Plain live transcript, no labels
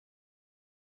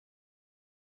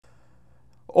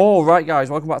Alright guys,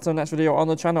 welcome back to the next video on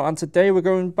the channel, and today we're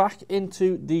going back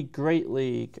into the Great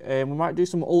League. We might do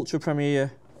some Ultra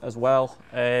Premier as well,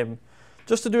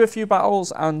 just to do a few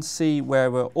battles and see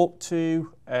where we're up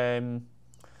to.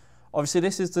 Obviously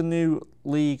this is the new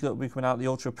league that will be coming out, the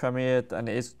Ultra Premier, and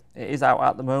it is out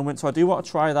at the moment, so I do want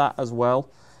to try that as well.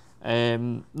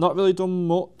 Not really done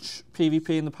much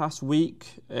PvP in the past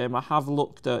week. I have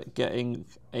looked at getting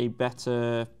a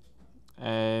better...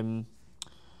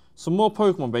 some more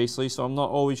Pokemon basically, so I'm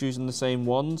not always using the same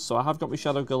ones. So I have got my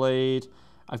Shadow Glade,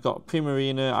 I've got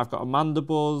Primarina, I've got a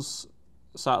Mandibuzz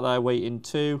sat there waiting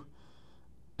too.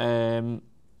 But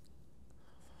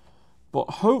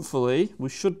hopefully we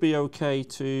should be okay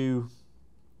to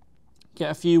get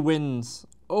a few wins.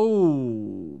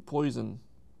 Oh, poison.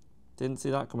 Didn't see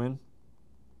that coming.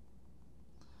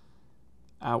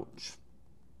 Ouch.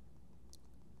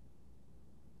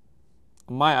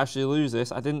 I might actually lose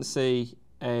this. I didn't see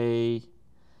a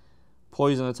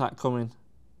poison attack coming,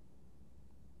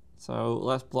 so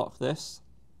let's block this.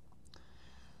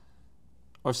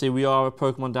 Obviously we are a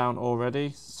Pokemon down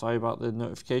already, sorry about the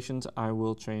notifications, I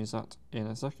will change that in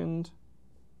a second.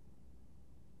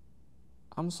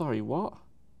 I'm sorry, what?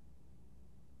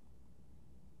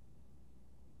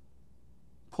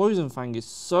 Poison Fang is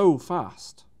so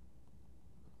fast,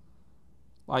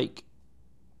 like,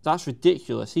 that's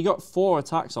ridiculous. He got 4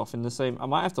 attacks off in the same... I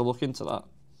might have to look into that.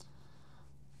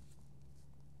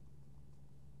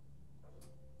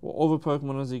 What other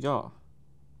Pokemon has he got?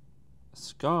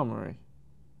 Skarmory.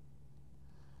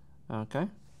 Okay.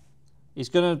 He's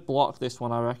going to block this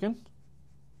one, I reckon.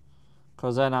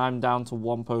 Because then I'm down to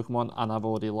 1 Pokemon and I've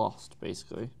already lost,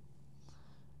 basically.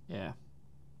 Yeah.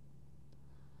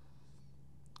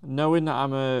 Knowing that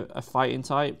I'm a fighting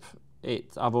type,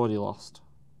 I've already lost.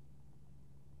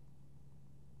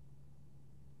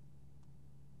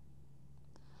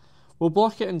 We'll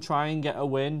block it and try and get a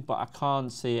win, but I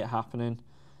can't see it happening.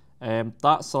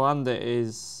 That Salander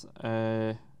is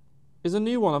a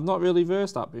new one. I've not really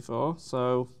versed that before,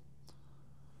 so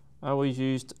I always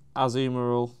used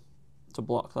Azumarill to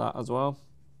block that as well.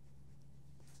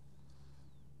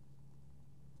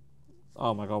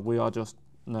 Oh my god, we're just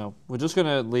going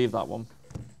to leave that one.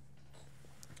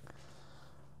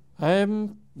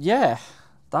 Yeah,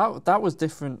 that was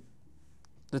different.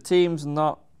 The team's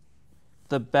not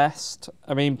the best.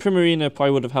 I mean, Primarina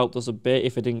probably would have helped us a bit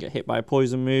if it didn't get hit by a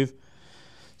poison move.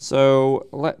 So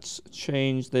let's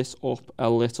change this up a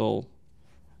little.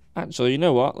 Actually, you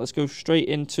know what? Let's go straight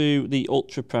into the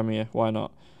Ultra Premier. Why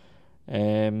not?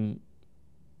 I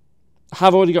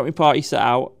have already got my party set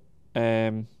out.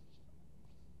 Just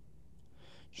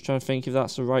trying to think if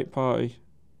that's the right party.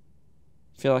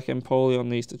 I feel like Empoleon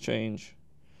needs to change.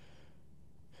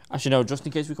 Actually, no, just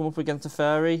in case we come up against a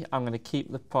fairy, I'm going to keep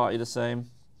the party the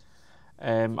same.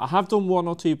 I have done 1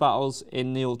 or 2 battles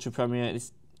in the Ultra Premier.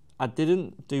 I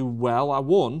didn't do well. I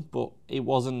won, but it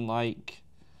wasn't like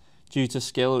due to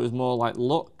skill. It was more like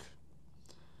luck.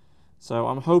 So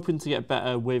I'm hoping to get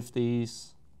better with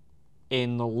these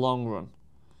in the long run.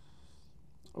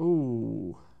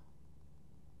 Ooh.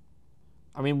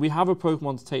 I mean, we have a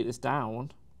Pokemon to take this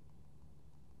down.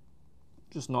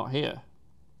 Just not here.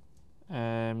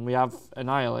 We have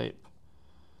Annihilape,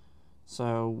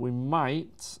 so we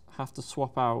might have to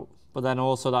swap out, but then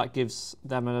also that gives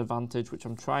them an advantage, which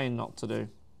I'm trying not to do.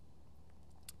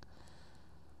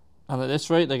 And at this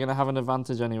rate, they're going to have an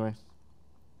advantage anyway.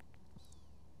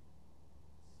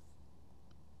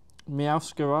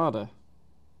 Meowscarada.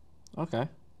 Okay.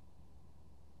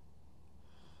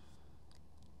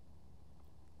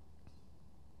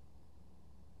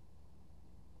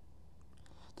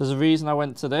 There's a reason I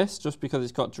went to this, just because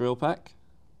it's got Drill Peck.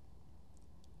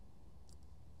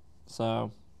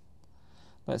 So,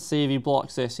 let's see if he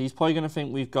blocks this. He's probably going to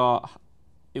think we can't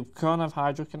have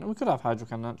Hydro Cannon. We could have Hydro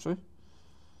Cannon, actually.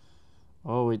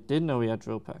 Oh, we did know he had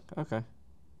Drill Peck. Okay.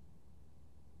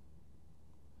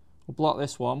 We'll block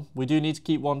this one. We do need to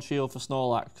keep 1 shield for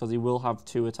Snorlax, because he will have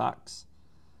 2 attacks.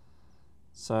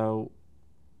 So,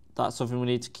 that's something we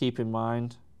need to keep in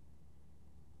mind.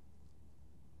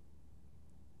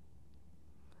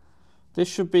 This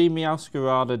should be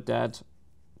Meowscarada dead,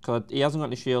 because he hasn't got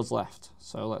any shields left.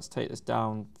 So let's take this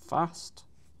down fast.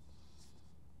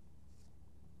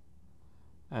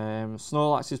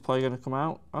 Snorlax is probably going to come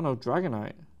out. Oh no,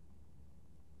 Dragonite.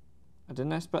 I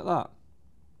didn't expect that.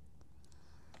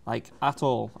 Like, at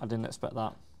all, I didn't expect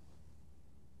that.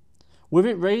 With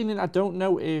it raining, I don't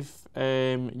know if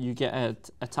you get an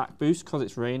attack boost because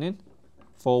it's raining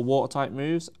for water type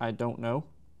moves. I don't know.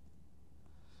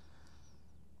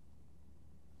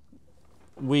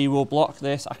 We will block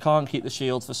this. I can't keep the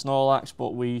shield for Snorlax,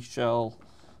 but we shall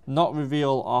not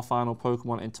reveal our final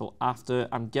Pokemon until after.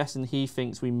 I'm guessing he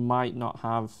thinks we might not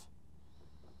have...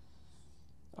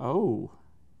 Oh.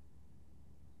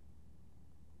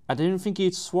 I didn't think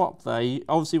he'd swap there. He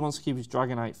obviously wants to keep his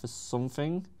Dragonite for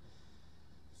something.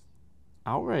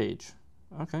 Outrage.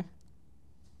 Okay.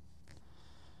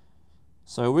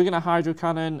 So we're going to Hydro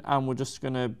Cannon and we're just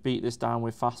going to beat this down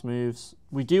with fast moves.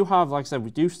 We do have, like I said,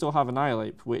 we do still have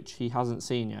Annihilape, which he hasn't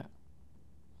seen yet.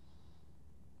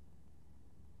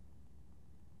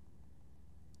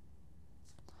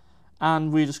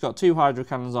 And we just got 2 Hydro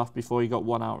Cannons off before he got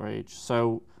 1 Outrage.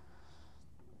 So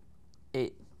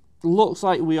it looks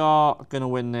like we are going to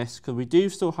win this because we do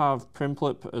still have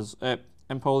Prinplup as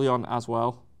Empoleon as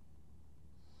well.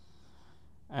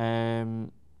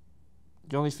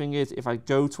 The only thing is, if I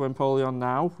go to Empoleon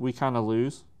now, we kind of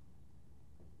lose.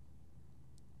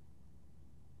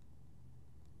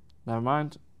 Never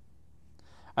mind.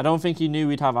 I don't think he knew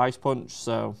we'd have Ice Punch,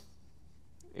 so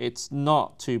it's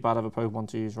not too bad of a Pokemon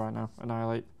to use right now,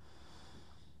 Annihilape.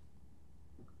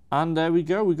 And there we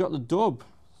go, we got the dub.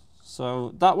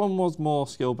 So that one was more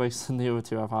skill-based than the other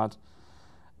 2 I've had.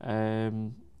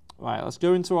 Right, let's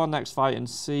go into our next fight and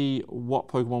see what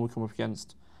Pokemon we come up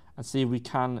against. And see if we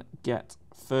can get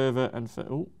further and further.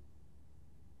 Oh.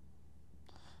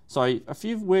 Sorry, a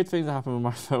few weird things that happened with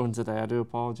my phone today. I do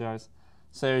apologise.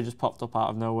 Siri just popped up out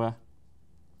of nowhere.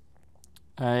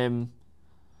 But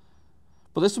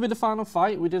this will be the final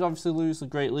fight. We did obviously lose the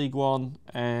Great League one.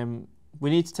 We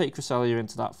need to take Cresselia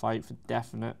into that fight for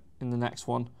definite in the next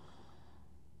one.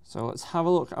 So let's have a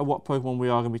look at what Pokemon we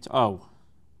are going to be... Oh.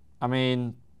 I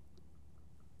mean...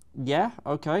 Yeah,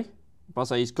 okay. But I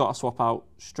say he's got to swap out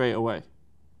straight away.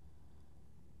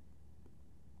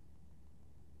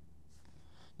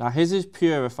 Now his is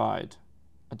purified.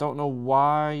 I don't know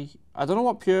why. I don't know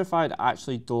what purified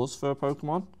actually does for a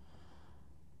Pokemon.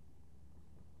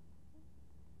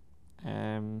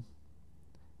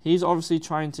 He's obviously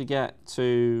trying to get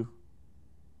to...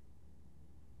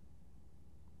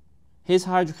 His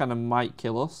Hydro Cannon might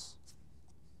kill us.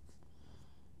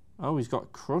 Oh, he's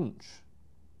got Crunch.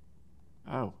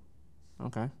 Oh.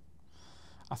 Okay.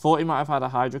 I thought he might have had a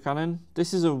Hydro Cannon.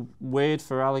 This is a weird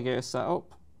Feraligator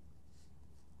setup.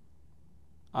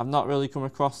 I've not really come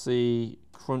across the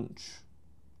Crunch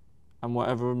and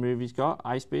whatever move he's got.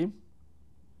 Ice Beam.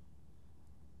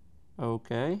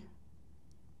 Okay.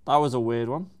 That was a weird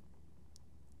one.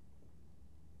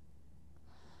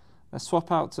 Let's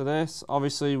swap out to this.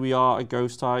 Obviously we are a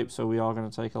Ghost type, so we are going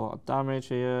to take a lot of damage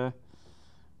here.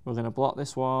 We're going to block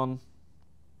this one.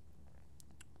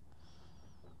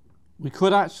 We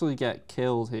could actually get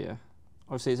killed here.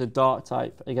 Obviously, it's a Dark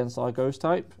type against our Ghost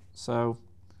type. So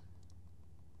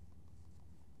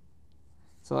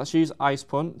let's use Ice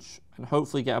Punch and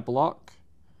hopefully get a block.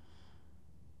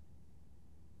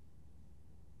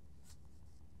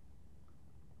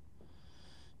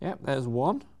 Yep, there's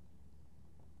 1.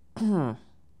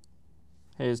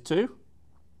 Here's 2.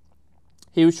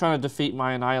 He was trying to defeat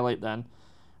my Annihilape then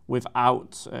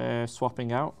without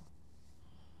swapping out.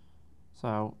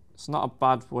 So... it's not a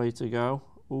bad way to go.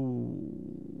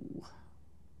 Ooh.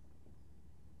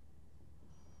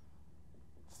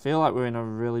 Feel like we're in a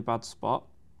really bad spot.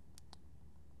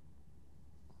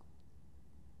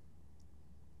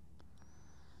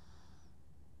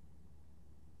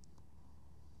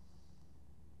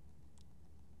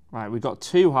 Right, we've got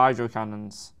 2 Hydro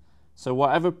Cannons. So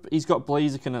whatever... He's got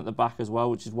Blaziken at the back as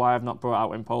well, which is why I've not brought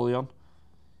out Empoleon.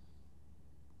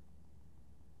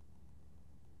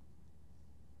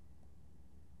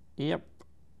 Yep.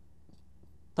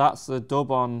 That's the dub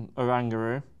on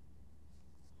Oranguru.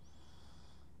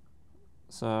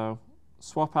 So,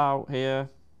 swap out here.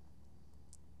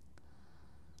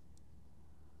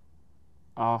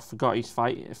 Oh, I forgot he's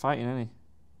fighting, isn't he?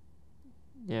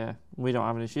 Yeah, we don't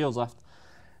have any shields left.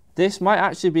 This might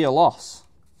actually be a loss.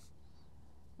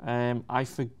 I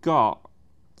forgot.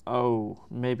 Oh,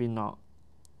 maybe not.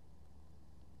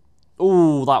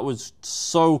 Oh, that was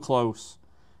so close.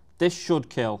 This should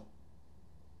kill.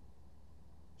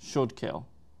 Should kill.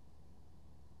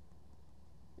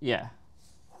 Yeah.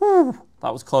 Whew,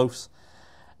 that was close.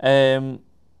 But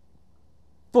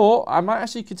I might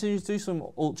actually continue to do some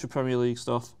Ultra Premier League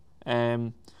stuff.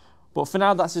 But for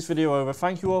now, that's this video over.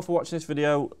 Thank you all for watching this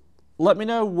video. Let me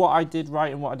know what I did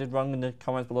right and what I did wrong in the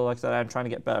comments below. Like I said, I'm trying to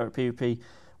get better at PvP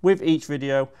with each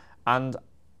video. And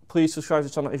please subscribe to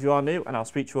the channel if you are new, and I'll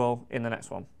speak to you all in the next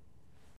one.